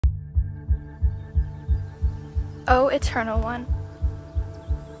O Eternal One,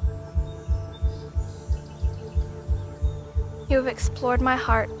 you have explored my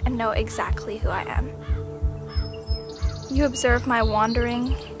heart and know exactly who I am. You observe my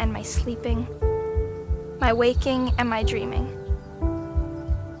wandering and my sleeping, my waking and my dreaming.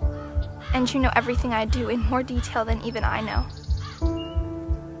 And you know everything I do in more detail than even I know.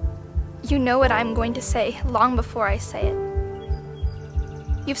 You know what I'm going to say long before I say it.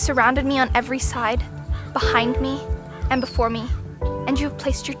 You've surrounded me on every side, behind me and before me, and you have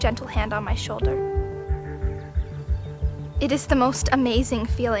placed your gentle hand on my shoulder. It is the most amazing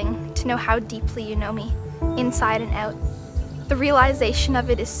feeling to know how deeply you know me, inside and out. The realization of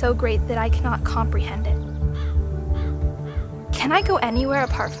it is so great that I cannot comprehend it. Can I go anywhere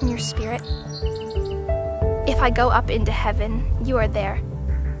apart from your spirit? If I go up into heaven, you are there.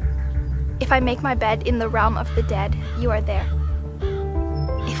 If I make my bed in the realm of the dead, you are there.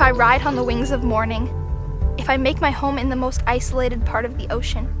 If I ride on the wings of morning, if I make my home in the most isolated part of the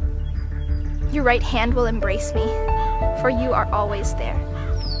ocean, your right hand will embrace me, for you are always there.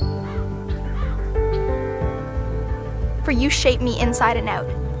 For you shaped me inside and out.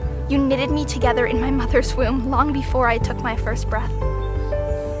 You knitted me together in my mother's womb long before I took my first breath.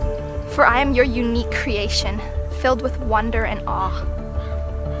 For I am your unique creation, filled with wonder and awe.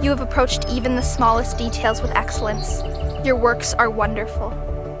 You have approached even the smallest details with excellence. Your works are wonderful.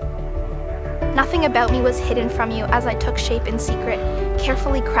 Nothing about me was hidden from you as I took shape in secret,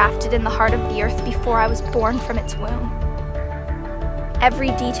 carefully crafted in the heart of the earth before I was born from its womb.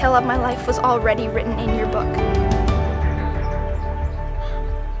 Every detail of my life was already written in your book.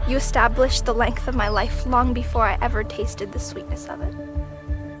 You established the length of my life long before I ever tasted the sweetness of it.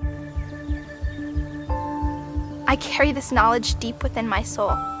 I carry this knowledge deep within my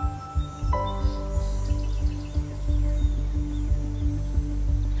soul.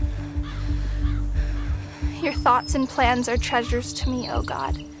 Your thoughts and plans are treasures to me, O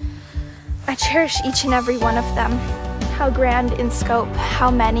God. I cherish each and every one of them, how grand in scope,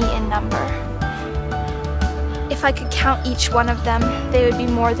 how many in number. If I could count each one of them, they would be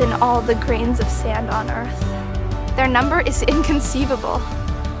more than all the grains of sand on earth. Their number is inconceivable.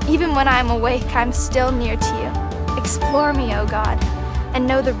 Even when I am awake, I'm still near to you. Explore me, O God, and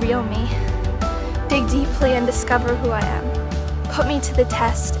know the real me. Dig deeply and discover who I am. Put me to the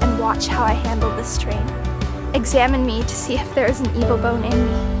test and watch how I handle the strain. Examine me to see if there is an evil bone in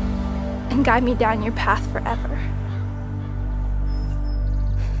me, and guide me down your path forever.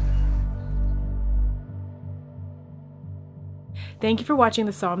 Thank you for watching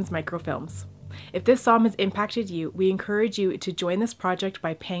the Psalms Microfilms. If this psalm has impacted you, we encourage you to join this project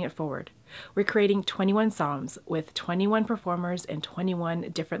by paying it forward. We're creating 21 psalms with 21 performers in 21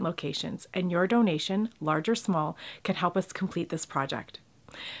 different locations, and your donation, large or small, can help us complete this project.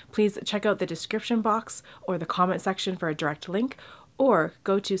 Please check out the description box or the comment section for a direct link, or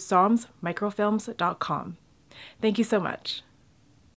go to psalmsmicrofilms.com. Thank you so much.